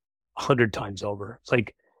itself 100 times over. It's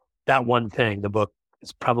like that one thing, the book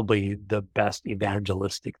is probably the best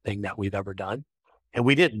evangelistic thing that we've ever done. And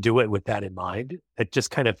we didn't do it with that in mind. It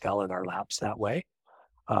just kind of fell in our laps that way.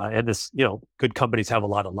 And this, good companies have a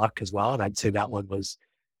lot of luck as well. And I'd say that one was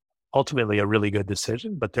ultimately a really good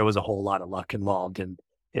decision, but there was a whole lot of luck involved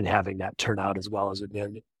in having that turn out as well as it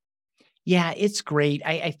did. Yeah, it's great.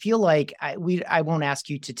 I feel like I won't ask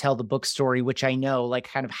you to tell the book story, which I know, like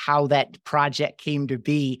kind of how that project came to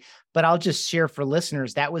be, but I'll just share for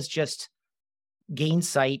listeners, that was just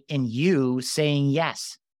Gainsight and you saying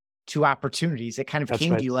yes to opportunities. It kind of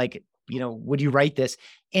came to you like, would you write this?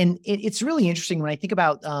 And it's really interesting when I think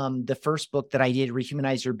about the first book that I did,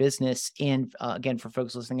 Rehumanize Your Business. And again, for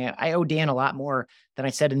folks listening, I owe Dan a lot more than I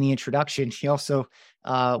said in the introduction. He also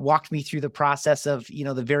walked me through the process of,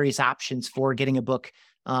 the various options for getting a book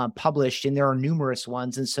published. And there are numerous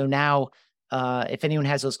ones. And so now, if anyone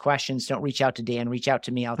has those questions, don't reach out to Dan, reach out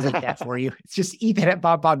to me. I'll take that for you. It's just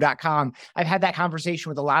ethan@bobbob.com. I've had that conversation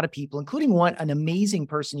with a lot of people, including an amazing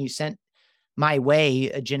person you sent my way,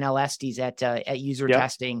 Janelle Estes at User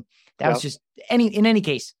Testing. That was just in any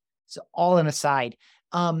case. So all an aside.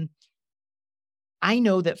 I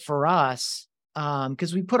know that for us,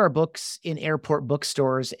 because we put our books in airport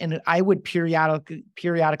bookstores, and I would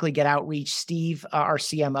periodically get outreach. Steve, our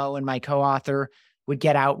CMO, and my co-author would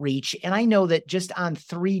get outreach. And I know that just on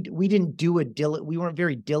 3, we didn't do we weren't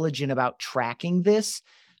very diligent about tracking this,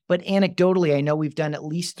 but anecdotally, I know we've done at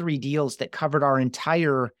least 3 deals that covered our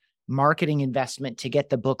entire marketing investment to get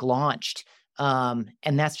the book launched. And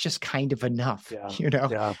that's just kind of enough,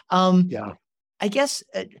 I guess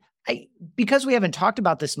because we haven't talked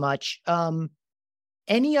about this much,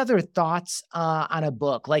 any other thoughts on a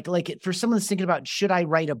book? Like for someone that's thinking about, should I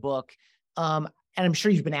write a book? And I'm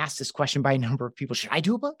sure you've been asked this question by a number of people. Should I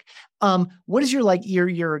do a book? What is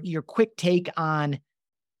your quick take on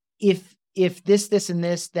if this and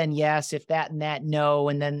this, then yes, if that and that, no,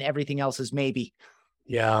 and then everything else is maybe?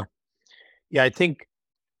 Yeah. I think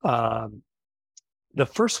the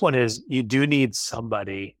first one is you do need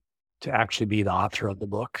somebody to actually be the author of the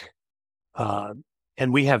book.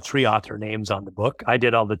 And we have 3 author names on the book. I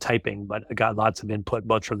did all the typing, but I got lots of input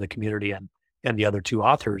both from the community and the other 2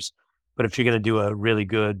 authors. But if you're going to do a really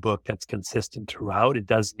good book that's consistent throughout, it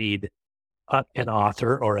does need an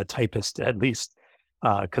author or a typist at least,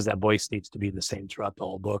 because that voice needs to be the same throughout the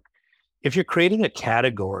whole book. If you're creating a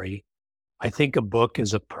category, I think a book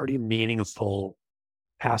is a pretty meaningful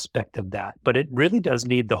aspect of that, but it really does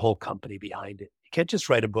need the whole company behind it. You can't just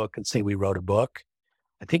write a book and say, we wrote a book.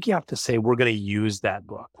 I think you have to say, we're going to use that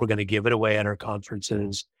book. We're going to give it away at our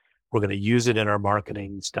conferences. We're going to use it in our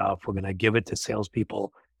marketing stuff. We're going to give it to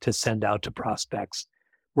salespeople to send out to prospects.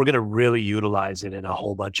 We're going to really utilize it in a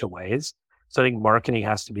whole bunch of ways. So I think marketing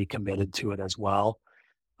has to be committed to it as well.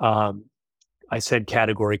 I said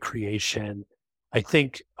category creation. I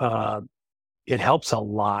think it helps a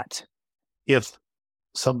lot if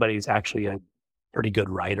somebody's actually a pretty good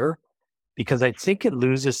writer, because I think it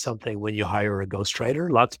loses something when you hire a ghostwriter.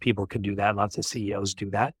 Lots of people can do that. Lots of CEOs do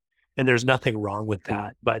that. And there's nothing wrong with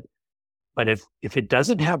that. But if it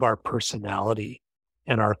doesn't have our personality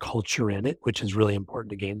and our culture in it, which is really important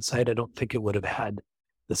to Gainsight, I don't think it would have had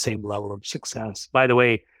the same level of success. By the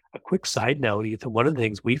way, a quick side note, Ethan, one of the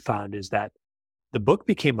things we found is that the book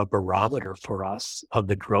became a barometer for us of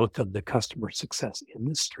the growth of the customer success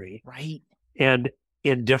industry. Right. And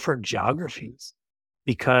in different geographies,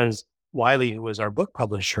 because Wiley, who was our book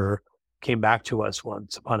publisher, came back to us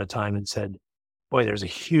once upon a time and said, boy, there's a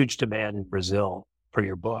huge demand in Brazil for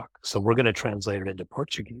your book. So we're going to translate it into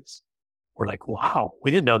Portuguese. We're like, wow,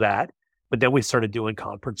 we didn't know that. But then we started doing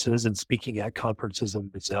conferences and speaking at conferences in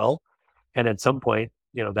Brazil. And at some point,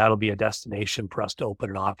 that'll be a destination for us to open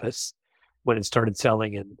an office. When it started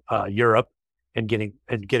selling in Europe and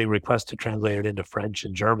getting requests to translate it into French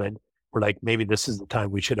and German, we're like, maybe this is the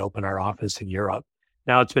time we should open our office in Europe.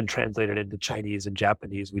 Now it's been translated into Chinese and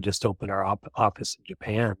Japanese. We just opened our office in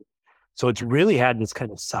Japan. So it's really had this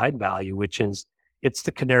kind of side value, which is it's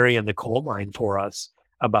the canary in the coal mine for us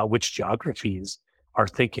about which geographies are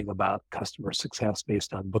thinking about customer success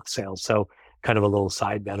based on book sales. So kind of a little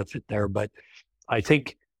side benefit there. But I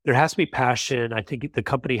think there has to be passion. I think the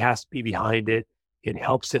company has to be behind it. It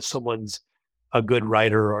helps if someone's a good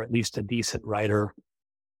writer or at least a decent writer.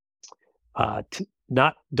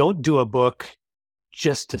 Don't do a book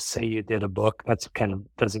just to say you did a book.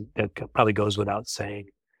 That probably goes without saying.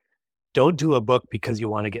 Don't do a book because you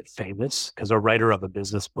want to get famous, because a writer of a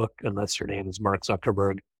business book, unless your name is Mark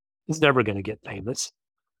Zuckerberg, is never going to get famous.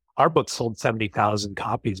 Our book sold 70,000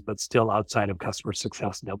 copies, but still outside of customer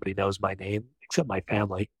success, nobody knows my name except my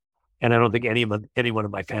family. And I don't think anyone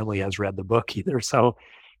in my family has read the book either. So,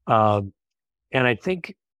 and I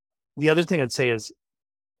think the other thing I'd say is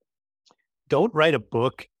don't write a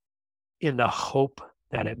book in the hope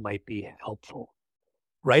that it might be helpful.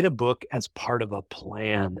 Write a book as part of a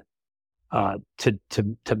plan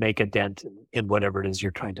to make a dent in whatever it is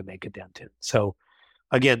you're trying to make a dent in. So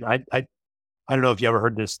again, I don't know if you ever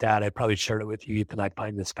heard this stat. I probably shared it with you, Ethan. I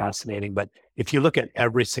find this fascinating. But if you look at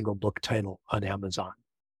every single book title on Amazon,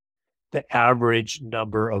 the average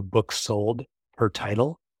number of books sold per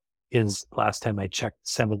title is, last time I checked,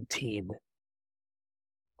 17.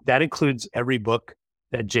 That includes every book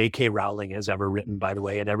that J.K. Rowling has ever written, by the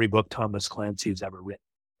way, and every book Thomas Clancy has ever written.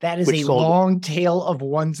 That is a long tail of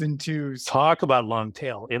ones and twos. Talk about long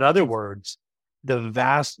tail. In other words, the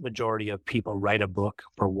vast majority of people write a book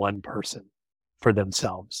for one person, for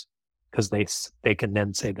themselves, because they can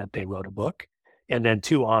then say that they wrote a book, and then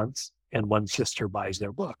two aunts and one sister buys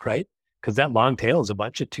their book, right? Because that long tail is a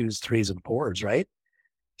bunch of 2s, 3s, and 4s, right?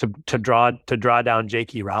 To draw down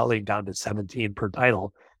J.K. Rowling down to 17 per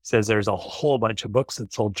title says there's a whole bunch of books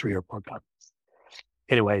that sold 3 or 4 copies.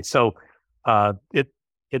 Anyway, so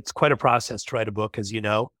it's quite a process to write a book, as you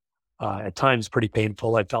know. At times pretty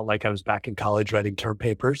painful. I felt like I was back in college writing term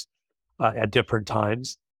papers at different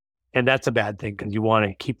times. And that's a bad thing, because you want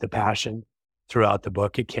to keep the passion throughout the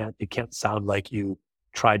book. It can't sound like you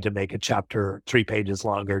tried to make a chapter 3 pages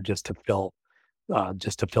longer just to fill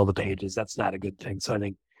the pages. That's not a good thing. So I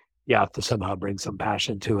think you have to somehow bring some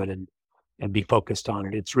passion to it and be focused on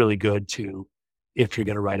it. It's really good to, if you're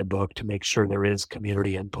going to write a book, to make sure there is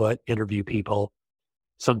community input, interview people.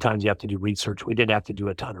 Sometimes you have to do research. We didn't have to do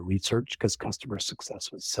a ton of research because customer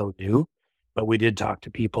success was so new, but we did talk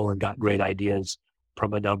to people and got great ideas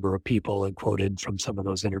from a number of people and quoted from some of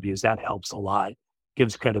those interviews. That helps a lot,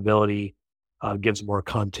 gives credibility, gives more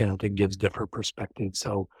content, and gives different perspectives.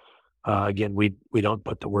 So again, we don't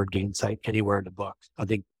put the word Gainsight anywhere in the book. I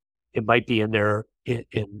think it might be in there in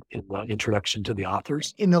the introduction to the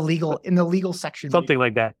authors. In the legal section. Something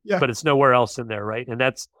like that. Yeah. But it's nowhere else in there, right? And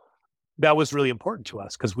that was really important to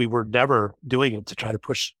us, because we were never doing it to try to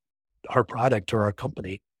push our product or our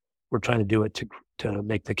company. We're trying to do it to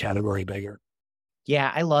make the category bigger.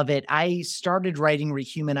 Yeah, I love it. I started writing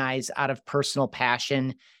Rehumanize out of personal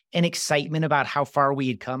passion and excitement about how far we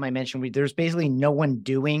had come. I mentioned there's basically no one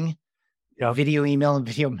doing Yep. video email and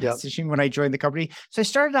video Yep. messaging when I joined the company. So I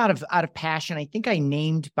started out of passion. I think I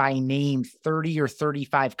named by name 30 or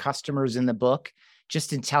 35 customers in the book,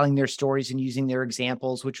 just in telling their stories and using their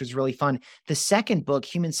examples, which was really fun. The second book,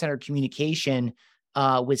 Human-Centered Communication,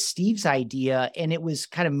 was Steve's idea, and it was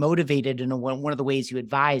kind of motivated in one of the ways you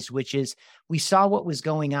advised, which is we saw what was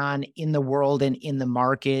going on in the world and in the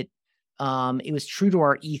market. It was true to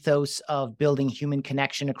our ethos of building human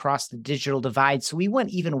connection across the digital divide. So we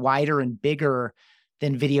went even wider and bigger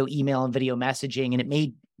than video email and video messaging, and it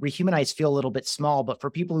made Rehumanize feel a little bit small. But for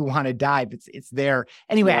people who want to dive, it's there.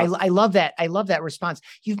 Anyway, Yeah. I love that. I love that response.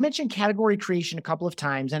 You've mentioned category creation a couple of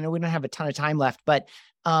times. I know we don't have a ton of time left, but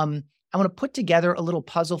I want to put together a little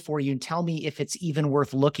puzzle for you and tell me if it's even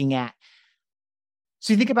worth looking at.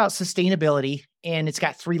 So you think about sustainability, and it's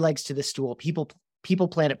got three legs to the stool: people,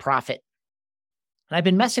 planet, profit. And I've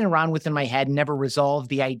been messing around with in my head, never resolved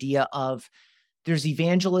the idea of there's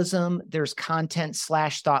evangelism, there's content /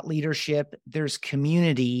 thought leadership, there's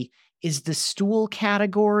community. Is the stool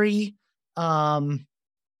category, does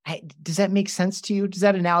that make sense to you? Does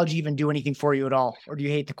that analogy even do anything for you at all? Or do you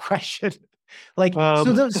hate the question? So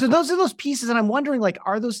those are those pieces. And I'm wondering,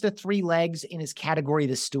 are those the three legs in his category,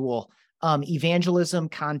 the stool? Evangelism,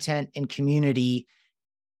 content, and community.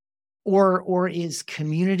 Or is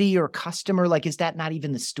community or customer, is that not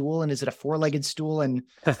even the stool? And is it a four-legged stool? And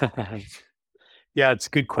yeah, it's a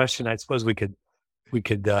good question. I suppose we could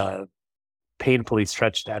painfully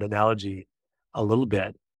stretch that analogy a little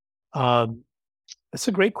bit. That's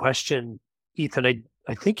a great question, Ethan.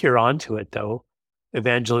 I think you're onto it though.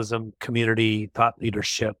 Evangelism, community, thought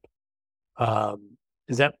leadership.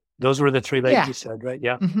 Those were the three legs you said, right?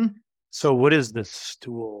 Yeah. Mm-hmm. So what is the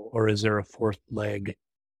stool, or is there a fourth leg?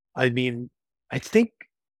 I mean, I think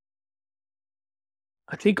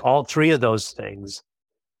all three of those things,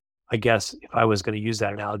 I guess if I was going to use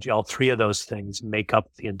that analogy, all three of those things make up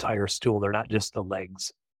the entire stool. They're not just the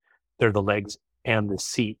legs. They're the legs and the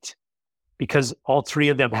seat, because all three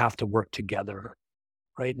of them have to work together.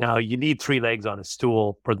 Right now, you need three legs on a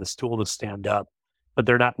stool for the stool to stand up, but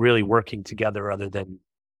they're not really working together other than,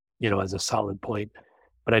 as a solid point.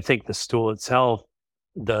 But I think the stool itself,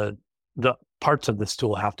 the parts of the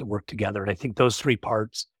stool have to work together. And I think those three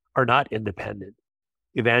parts are not independent.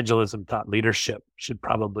 Evangelism, thought leadership should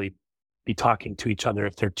probably be talking to each other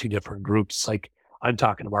if they're two different groups. Like I'm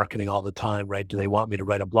talking to marketing all the time, right? Do they want me to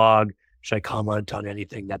write a blog? Should I comment on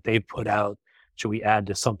anything that they've put out? Should we add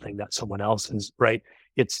to something that someone else is, right?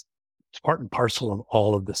 It's part and parcel of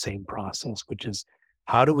all of the same process, which is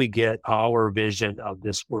how do we get our vision of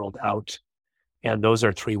this world out? And those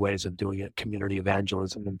are three ways of doing it: community,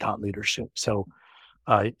 evangelism, and thought leadership. So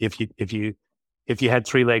if you had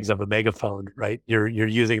three legs of a megaphone, right, you're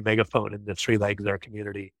using a megaphone, and the three legs are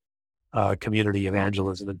community,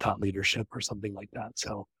 evangelism, and thought leadership, or something like that.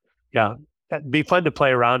 So yeah, that'd be fun to play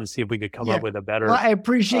around and see if we could come up with a better. Well, I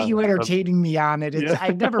appreciate you entertaining me on it.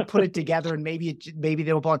 I've never put it together, and maybe they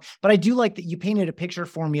don't belong. But I do like that you painted a picture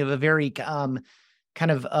for me of a very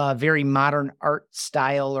very modern art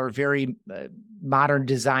style, or very modern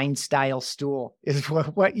design style stool is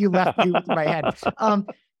what you left me with in my head.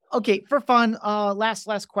 Okay, for fun,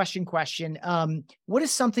 last question. What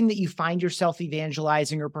is something that you find yourself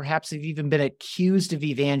evangelizing, or perhaps have even been accused of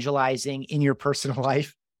evangelizing in your personal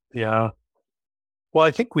life? Yeah. Well,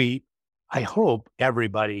 I hope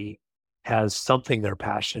everybody has something they're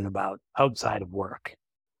passionate about outside of work.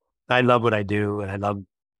 I love what I do, and I love,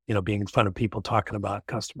 being in front of people talking about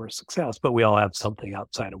customer success, but we all have something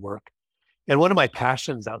outside of work. And one of my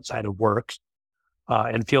passions outside of work,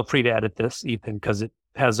 and feel free to edit this, Ethan, because it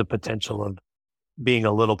has the potential of being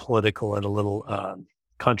a little political and a little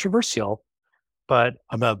controversial, but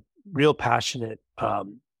I'm a real passionate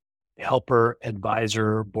helper,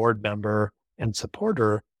 advisor, board member, and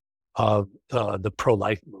supporter of the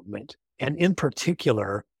pro-life movement. And in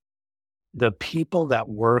particular, the people that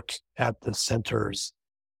work at the centers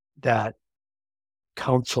that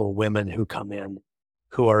counsel women who come in,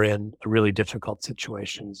 who are in really difficult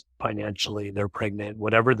situations financially, they're pregnant,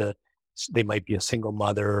 whatever they might be a single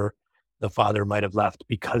mother, the father might have left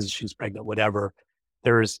because she's pregnant, whatever.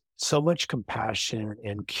 There's so much compassion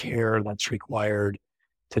and care that's required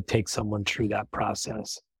to take someone through that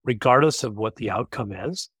process, regardless of what the outcome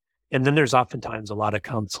is. And then there's oftentimes a lot of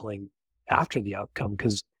counseling after the outcome,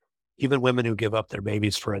 because even women who give up their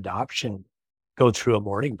babies for adoption go through a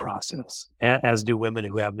mourning process, as do women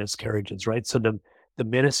who have miscarriages, right? So the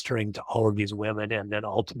ministering to all of these women, and then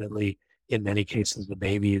ultimately, in many cases, the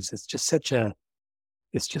babies, it's just such a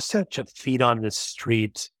it's just such a feet on the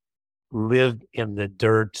street, live in the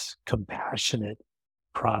dirt, compassionate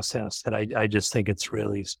process that I just think it's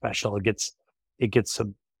really special. It gets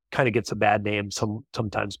some kind of gets a bad name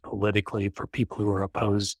sometimes politically for people who are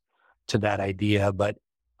opposed to that idea, but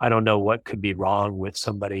I don't know what could be wrong with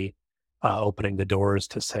somebody opening the doors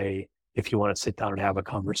to say, if you want to sit down and have a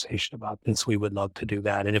conversation about this, we would love to do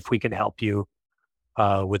that. And if we can help you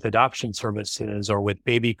with adoption services or with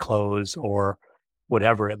baby clothes or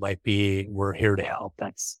whatever it might be, we're here to help.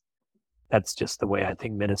 That's just the way I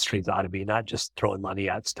think ministries ought to be, not just throwing money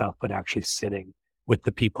at stuff, but actually sitting with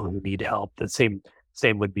the people who need help. The same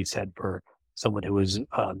would be said for someone who is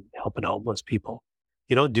helping homeless people.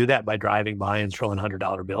 You don't do that by driving by and throwing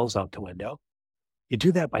 $100 bills out the window. You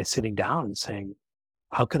do that by sitting down and saying,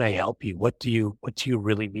 how can I help you? What do you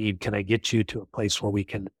really need? Can I get you to a place where we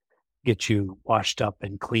can get you washed up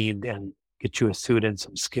and cleaned and get you a suit and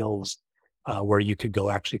some skills where you could go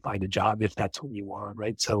actually find a job if that's what you want,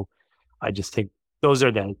 right? So I just think those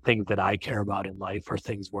are the things that I care about in life, are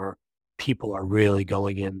things where people are really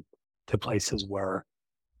going in to places where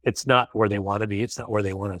it's not where they want to be. It's not where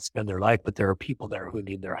they want to spend their life, but there are people there who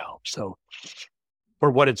need their help. So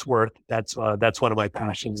for what it's worth, that's one of my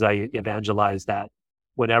passions. I evangelize that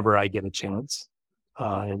whenever I get a chance.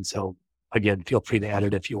 And so again, feel free to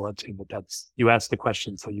edit if you want to, but you asked the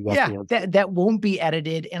question, so you got the answer. That won't be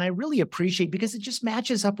edited. And I really appreciate, because it just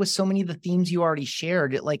matches up with so many of the themes you already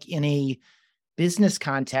shared, like in a business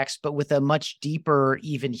context, but with a much deeper,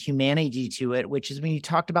 even humanity to it, which is when you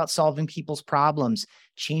talked about solving people's problems,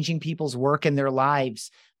 changing people's work in their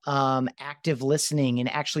lives, active listening, and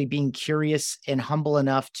actually being curious and humble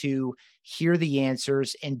enough to hear the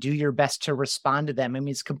answers and do your best to respond to them. I mean,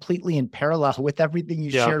 it's completely in parallel with everything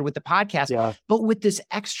you shared with the podcast, but with this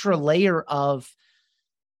extra layer of,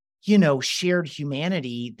 shared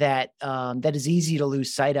humanity that is easy to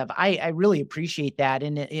lose sight of. I really appreciate that.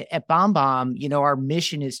 And at BombBomb, our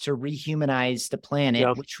mission is to rehumanize the planet,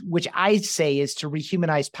 which I say is to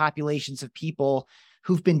rehumanize populations of people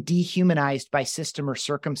who've been dehumanized by system or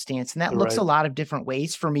circumstance. And that looks a lot of different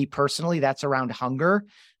ways. For me personally, that's around hunger.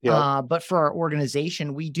 But for our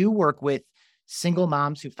organization, we do work with single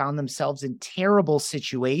moms who found themselves in terrible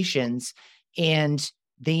situations, and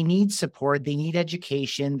they need support. They need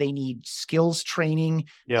education. They need skills training.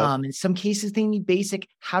 In some cases, they need basic,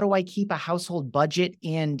 how do I keep a household budget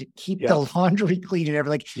and keep the laundry clean and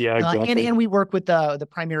everything? Exactly. And we work with the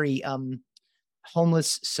primary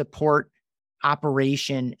homeless support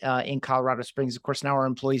operation in Colorado Springs. Of course, now our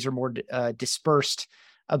employees are more dispersed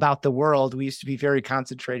about the world. We used to be very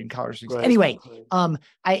concentrated in Colorado Springs. Anyway,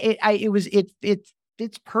 it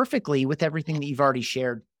fits perfectly with everything that you've already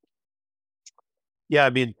shared. Yeah, I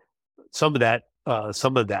mean, some of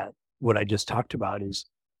that, what I just talked about is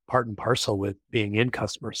part and parcel with being in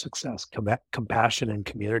customer success, compassion and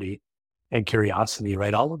community and curiosity,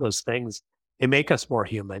 right? All of those things, they make us more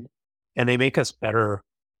human, and they make us better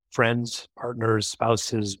friends, partners,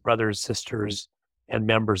 spouses, brothers, sisters, and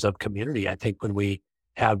members of community. I think when we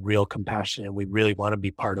have real compassion and we really want to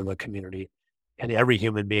be part of a community, and every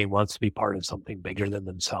human being wants to be part of something bigger than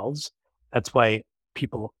themselves, that's why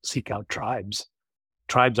people seek out tribes.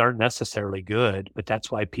 Tribes aren't necessarily good, but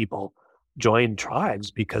that's why people join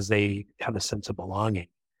tribes, because they have a sense of belonging.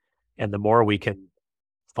 And the more we can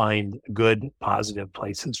find good, positive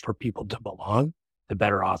places for people to belong, the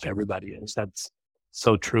better off everybody is. That's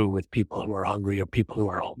so true with people who are hungry or people who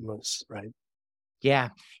are homeless, right? Yeah.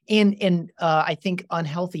 And I think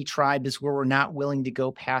unhealthy tribe is where we're not willing to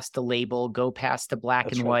go past the label, go past the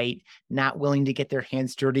black and white, not willing to get their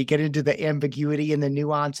hands dirty, get into the ambiguity and the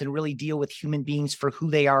nuance, and really deal with human beings for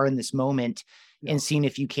who they are in this moment, and seeing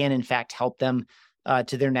if you can, in fact, help them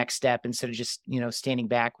to their next step, instead of just, standing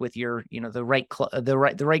back with your, the right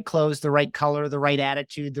clothes, the right color, the right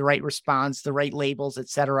attitude, the right response, the right labels,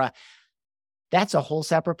 etc. That's a whole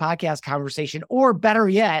separate podcast conversation, or better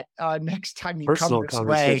yet, next time you come this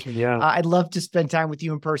way, I'd love to spend time with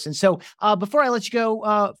you in person. So before I let you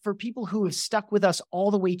go, for people who have stuck with us all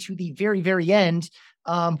the way to the very, very end,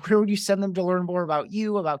 where would you send them to learn more about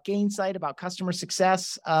you, about Gainsight, about customer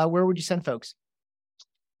success? Where would you send folks?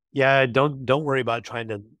 Yeah, don't worry about trying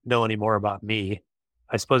to know any more about me.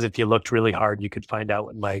 I suppose if you looked really hard, you could find out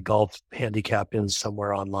what my golf handicap is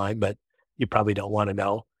somewhere online, but you probably don't want to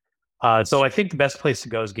know. So I think the best place to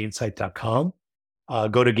go is Gainsight.com.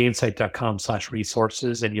 Go to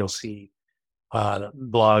Gainsight.com/resources, and you'll see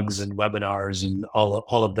blogs and webinars and all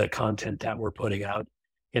of the content that we're putting out.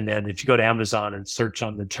 And then if you go to Amazon and search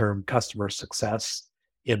on the term customer success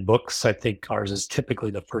in books, I think ours is typically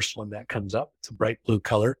the first one that comes up. It's a bright blue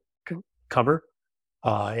color cover.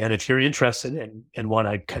 And if you're interested and want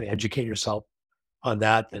to kind of educate yourself on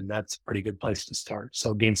that, then that's a pretty good place to start.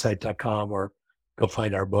 So Gainsight.com, or go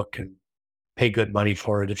find our book and pay good money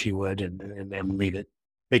for it if you would, and read it.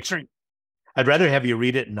 Make sure. I'd rather have you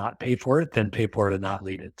read it and not pay for it than pay for it and not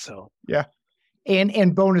read it. So yeah.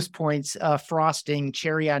 And bonus points, frosting,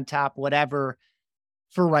 cherry on top, whatever,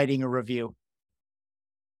 for writing a review.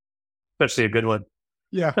 Especially a good one.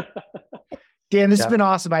 Yeah. Dan, this has been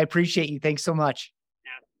awesome. I appreciate you. Thanks so much.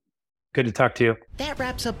 Yeah. Good to talk to you. That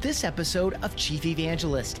wraps up this episode of Chief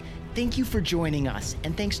Evangelist. Thank you for joining us,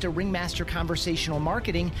 and thanks to Ringmaster Conversational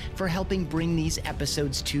Marketing for helping bring these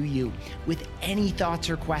episodes to you. With any thoughts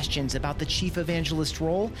or questions about the Chief Evangelist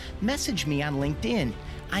role, message me on LinkedIn.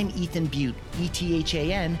 I'm Ethan Butte,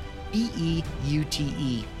 ETHAN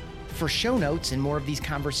BEUTE. For show notes and more of these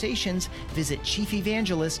conversations, visit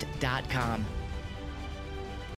chiefevangelist.com.